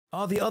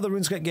Are the other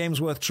RuneScape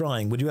games worth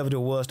trying? Would you ever do a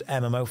worst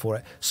MMO for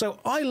it? So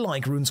I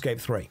like RuneScape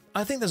 3.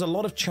 I think there's a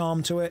lot of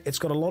charm to it. It's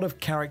got a lot of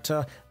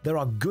character. There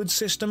are good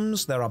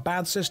systems. There are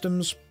bad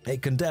systems.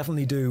 It can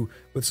definitely do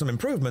with some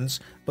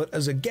improvements. But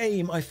as a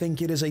game, I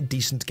think it is a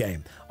decent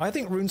game. I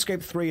think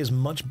RuneScape 3 is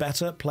much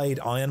better played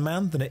Iron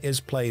Man than it is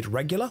played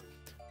regular.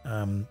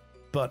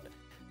 But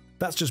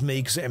that's just me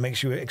because it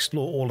makes you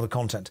explore all of the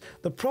content.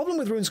 The problem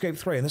with RuneScape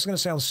 3, and this is going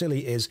to sound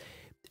silly, is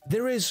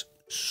there is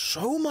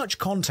so much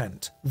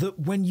content that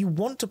when you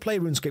want to play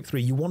RuneScape 3,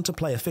 you want to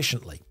play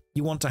efficiently.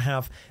 You want to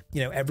have,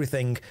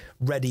 everything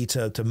ready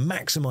to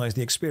maximize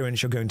the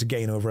experience you're going to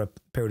gain over a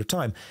period of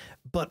time.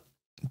 But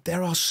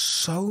there are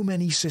so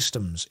many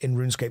systems in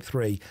RuneScape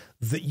 3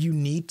 that you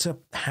need to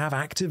have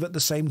active at the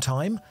same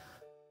time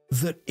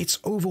that it's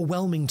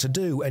overwhelming to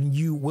do, and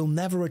you will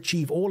never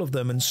achieve all of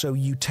them, and so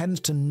you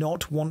tend to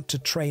not want to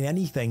train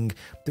anything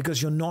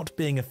because you're not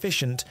being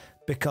efficient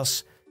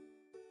because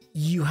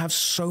you have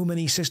so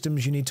many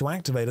systems you need to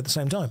activate at the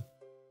same time.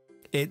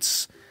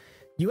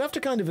 You have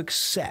to kind of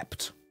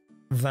accept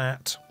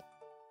that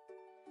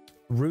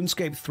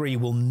RuneScape 3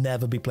 will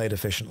never be played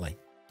efficiently.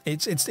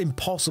 It's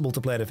impossible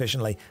to play it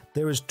efficiently.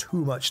 There is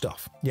too much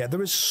stuff. Yeah,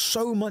 there is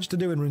so much to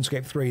do in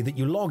RuneScape 3 that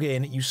you log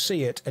in, you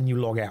see it, and you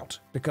log out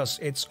because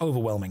it's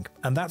overwhelming.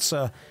 And that's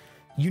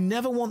you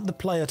never want the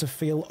player to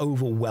feel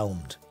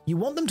overwhelmed. You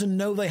want them to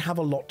know they have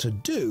a lot to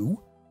do,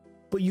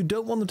 but you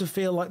don't want them to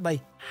feel like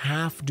they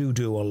have to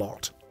do a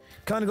lot.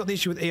 Kind of got the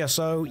issue with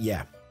ESO,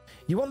 yeah.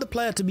 You want the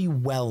player to be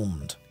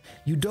whelmed.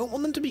 You don't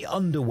want them to be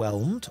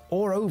underwhelmed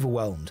or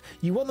overwhelmed.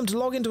 You want them to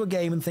log into a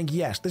game and think,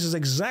 yes, this is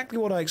exactly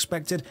what I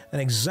expected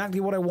and exactly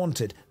what I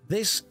wanted.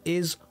 This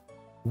is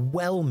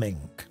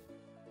whelming.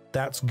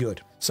 That's good.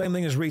 Same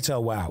thing as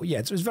Retail WoW. Yeah,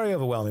 it's very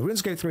overwhelming.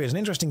 RuneScape 3 is an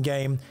interesting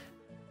game.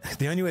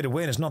 The only way to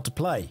win is not to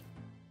play.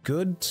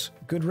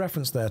 Good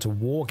reference there to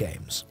war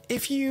games.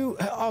 If you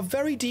are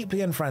very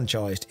deeply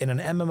enfranchised in an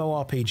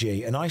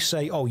MMORPG and I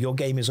say, oh, your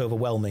game is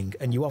overwhelming,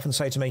 and you often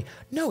say to me,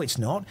 no, it's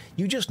not.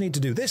 You just need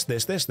to do this,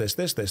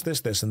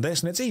 and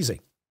it's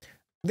easy.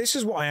 This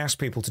is what I ask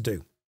people to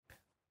do.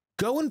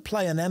 Go and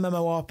play an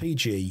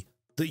MMORPG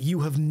that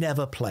you have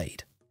never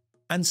played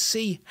and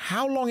see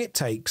how long it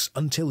takes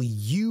until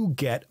you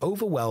get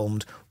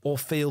overwhelmed or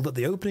feel that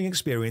the opening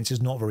experience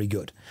is not very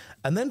good.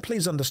 And then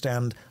please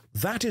understand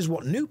that is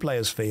what new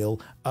players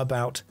feel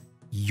about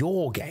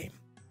your game.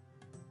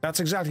 That's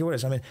exactly what it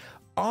is. I mean,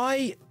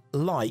 I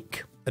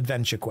like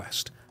Adventure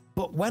Quest,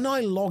 but when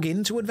I log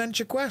into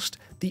Adventure Quest,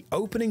 the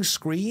opening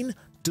screen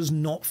does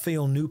not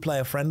feel new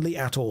player friendly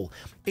at all.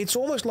 It's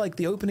almost like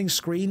the opening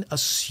screen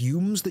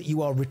assumes that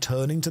you are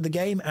returning to the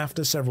game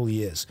after several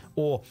years,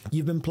 or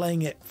you've been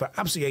playing it for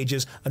absolutely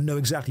ages and know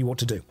exactly what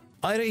to do.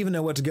 I don't even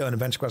know where to go in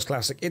Adventure Quest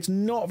Classic. It's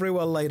not very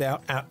well laid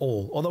out at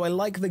all. Although I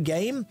like the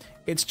game,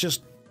 it's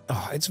just,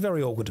 it's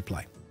very awkward to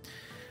play.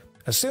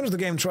 As soon as the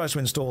game tries to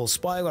install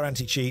spy or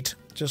anti-cheat,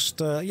 just,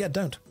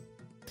 don't.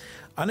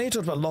 I know you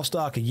talked about Lost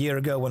Ark a year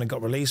ago when it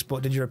got released,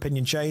 but did your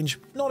opinion change?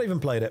 Not even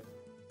played it.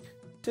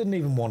 Didn't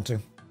even want to.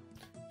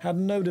 Had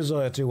no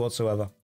desire to whatsoever.